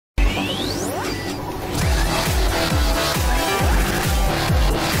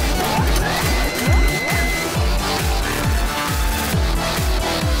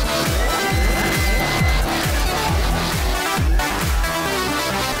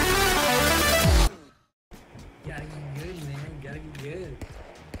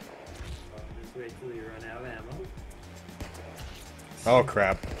run out of ammo. Oh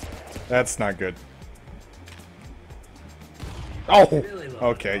crap. That's not good. Oh! Really low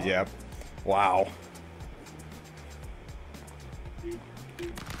Okay, as well. yeah. Wow.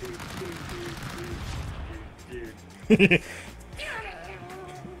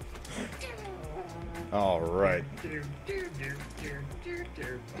 Alright.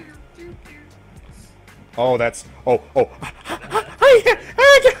 Oh, that's... Oh, oh.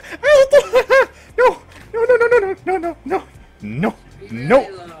 No! No, no, no, no, no, no, no, no. No. No.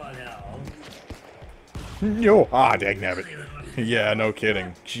 Really low on health. No. Ah, dagnabbit. Yeah, no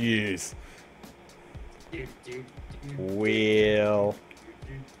kidding. Jeez. Well...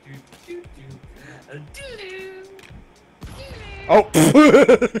 Oh!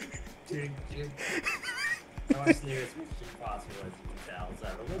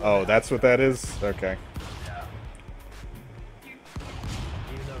 Oh, that's what that is? Okay. Yeah.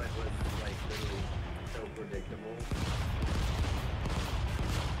 Even though it was like literally so predictable.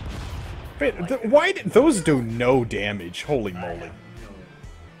 Wait, why did those do no damage? Holy I moly. have no-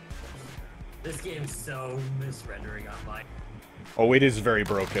 This game's so misrendering on mine. Oh, it is very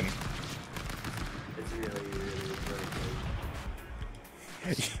broken. It's really, really broken.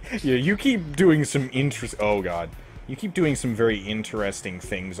 Yeah, you keep doing some Oh god. You keep doing some very interesting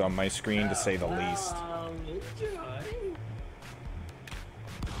things on my screen, to say the least. Enjoy.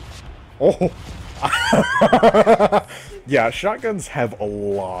 Oh! Yeah, shotguns have a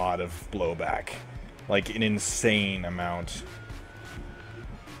lot of blowback. Like, an insane amount.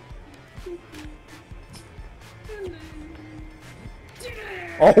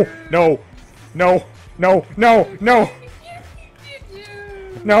 Oh! No! No! No! No! No!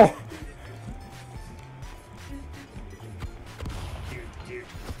 No!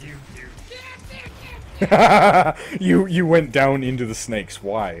 You went down into the snakes.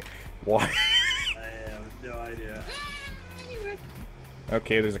 Why? Why? I have no idea.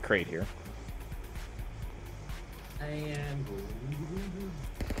 Okay, there's a crate here. I am.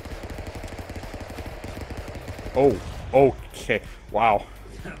 Oh, okay. Wow.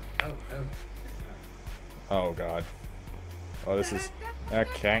 Oh, oh. Oh god. Oh, this is...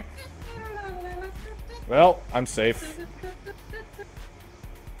 Okay. Well, I'm safe.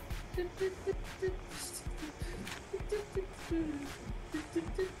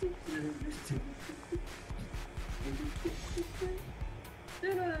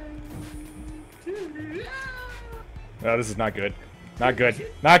 No, this is not good. Not good.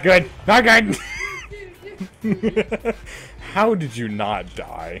 Not good. Not good! How did you not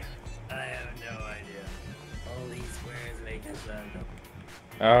die? I have no idea. All these squares make us random.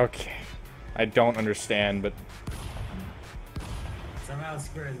 Okay. I don't understand, but... Somehow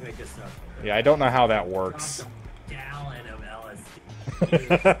squares make us suffer. Yeah, I don't know how that works. Dropped a gallon of LSD.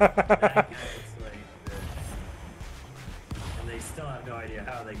 That kind of explains it. And they still have no idea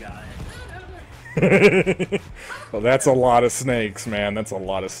how they got it. Well, that's a lot of snakes, man. That's a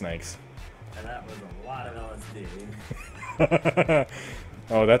lot of snakes. And that was a lot of LSD.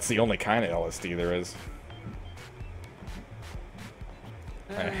 Oh, that's the only kind of LSD there is.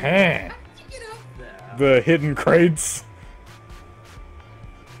 How'd Uh-huh. you get up there? The hidden crates.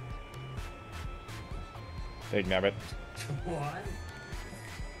 Big nabbit. What?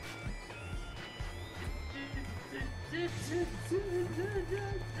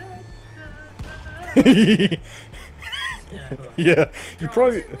 Yeah, you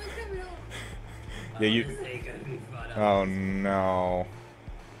probably... Yeah, you... This ain't gonna be fun. Oh, no.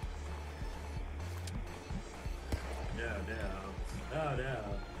 No, no. Oh, no.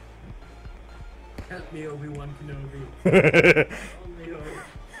 Help me, Obi-Wan Kenobi. Help me,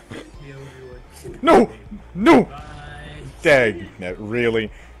 Obi-Wan Kenobi. No! No! Bye. Dag, really?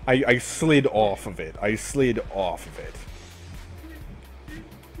 I slid off of it. I slid off of it.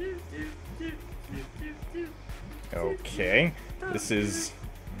 Okay. This is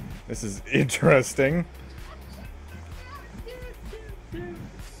interesting.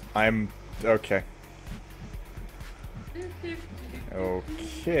 I'm... Okay.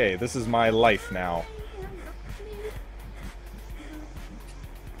 Okay, this is my life now.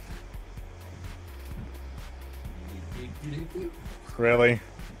 Really?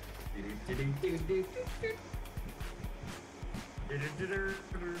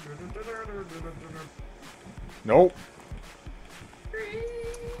 Nope.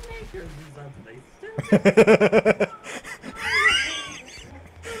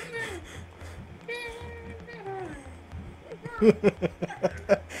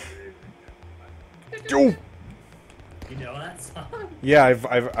 Yo! You know that song? Yeah,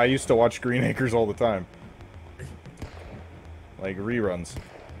 I used to watch Green Acres all the time. Like reruns.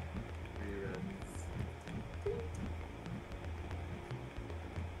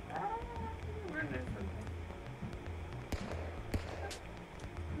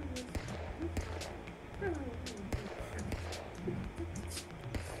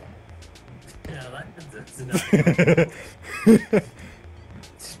 That's enough. I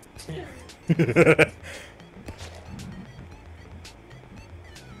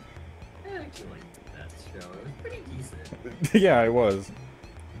actually liked that show. It was pretty decent. Yeah, it was.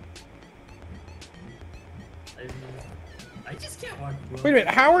 I just can't watch. Wait a minute,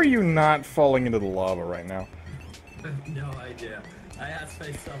 how are you not falling into the lava right now? I have no idea. I asked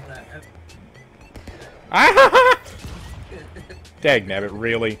myself that. Ah! Dagnabbit,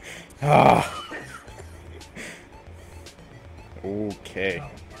 really? Ah. Okay. Oh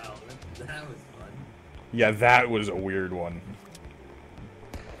wow, that was fun. Yeah, that was a weird one.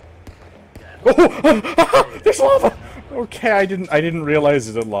 Yeah, Oh! There's lava! Okay, I didn't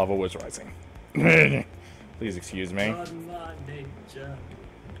realize that lava was rising. Please excuse me. on my nature.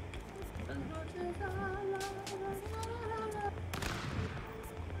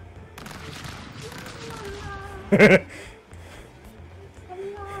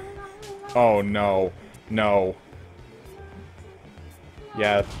 Oh no. No.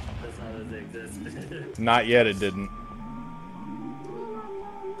 Yeah, That's not as it exists. not yet it didn't.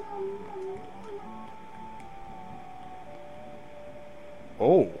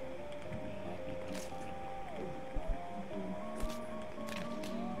 Oh.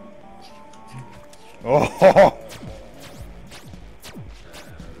 Oh.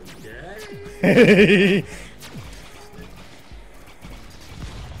 Okay.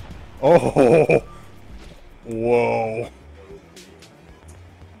 Oh. Whoa.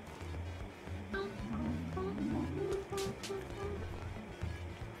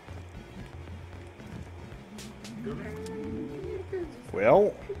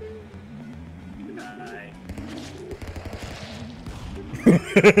 Well. Bye.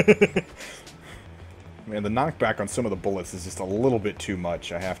 Man, the knockback on some of the bullets is just a little bit too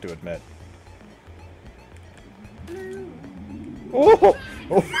much, I have to admit. Oh!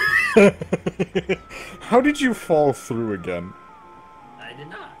 Oh. How did you fall through again? I did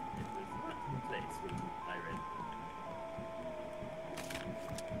not. It was not in place when I read.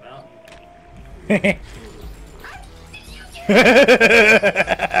 Well,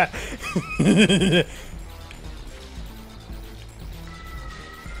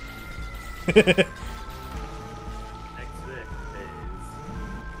 next bit is.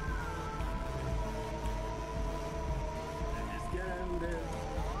 I'm just gonna live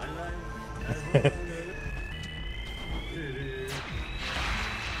my life as I wanna live.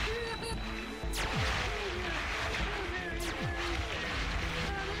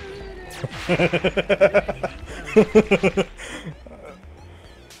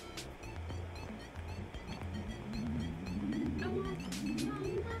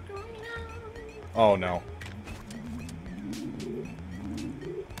 Oh no.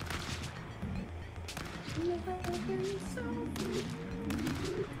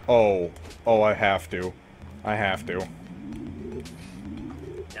 Oh. Oh, I have to. I have to.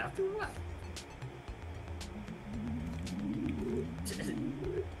 After what?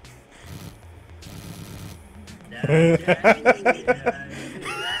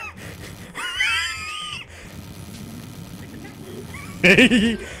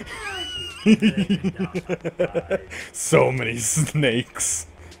 So many snakes.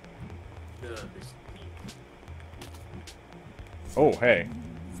 Oh, hey.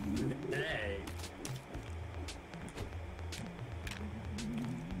 Hey.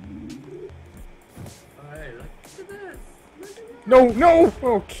 Alright, look at this. Look at that. No, no!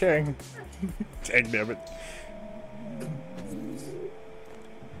 Okay. Dagnabbit.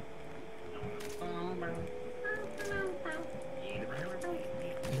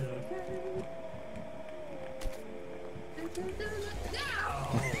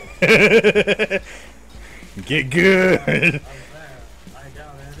 Get good!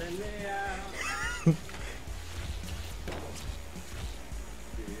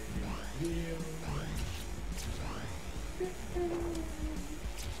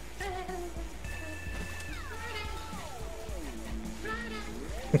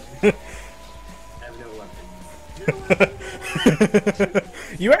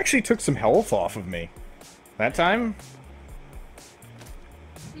 You actually took some health off of me. That time?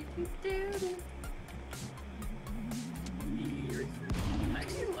 I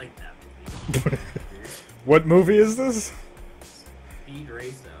actually like that movie. What movie is this? Speed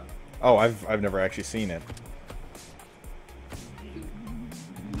Racer. Oh, I've never actually seen it.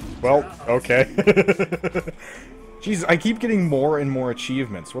 Well, okay. Jeez, I keep getting more and more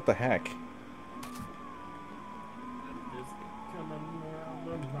achievements. What the heck?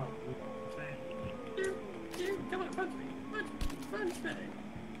 Come on, punch me. Punch me.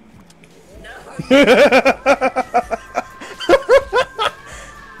 No.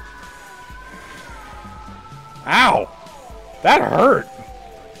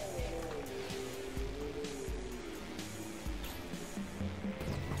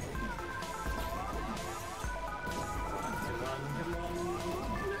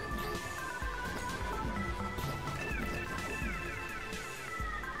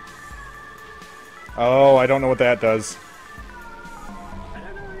 Oh, I don't know what that does. I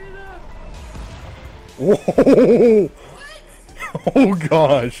don't know either. Whoa! Oh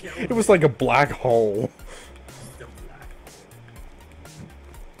gosh, it was like a black hole. Still black.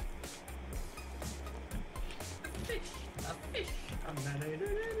 A fish. A fish. I'm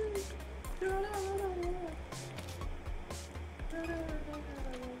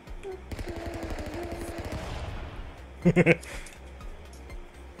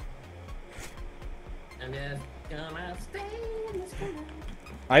just gonna stay in this corner.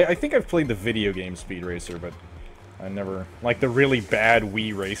 I think I've played the video game Speed Racer, but I never... Like the really bad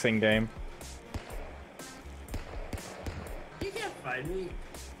Wii racing game. You can't find me,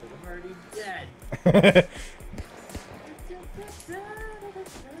 'cause I'm already dead.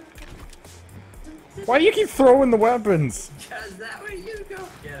 Why do you keep throwing the weapons? Cause that way you go.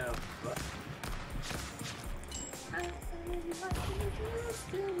 Get him.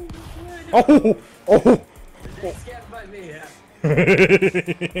 Oh! Oh! They can't find me. Yeah.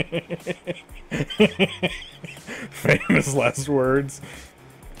 Famous last words.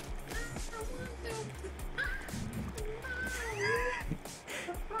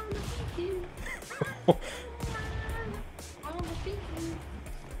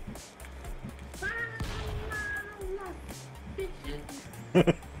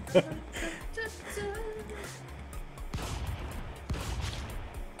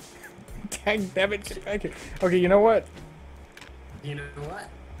 Dang, damn it, get back here. Okay, you know what? You know what?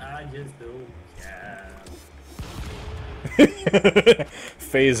 I just don't care.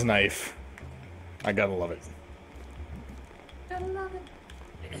 Phase knife. I gotta love it. Gotta love it.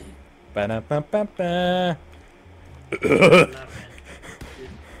 Ba-da-ba-ba-ba. Love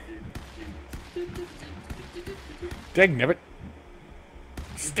Dang, nabbit.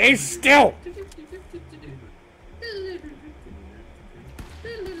 Stay still!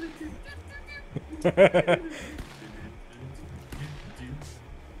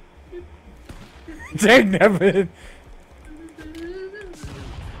 Dang, nabbit.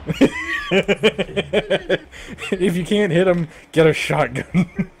 If you can't hit him, get a shotgun.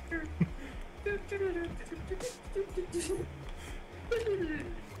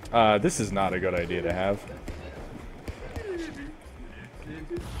 This is not a good idea to have.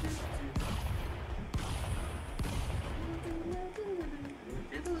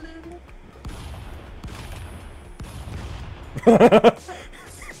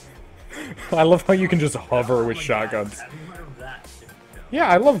 I love how you can just hover with shotguns. Have you heard of that shit? Yeah,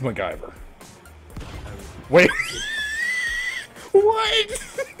 I love MacGyver. Wait. What?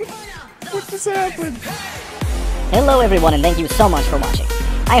 What just happened? Hello everyone and thank you so much for watching.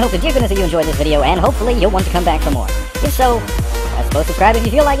 I hope to dear goodness that you enjoyed this video and hopefully you'll want to come back for more. If so, I suppose subscribe if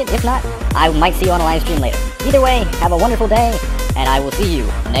you feel like it. If not, I might see you on a live stream later. Either way, have a wonderful day and I will see you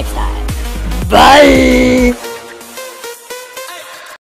next time. Bye!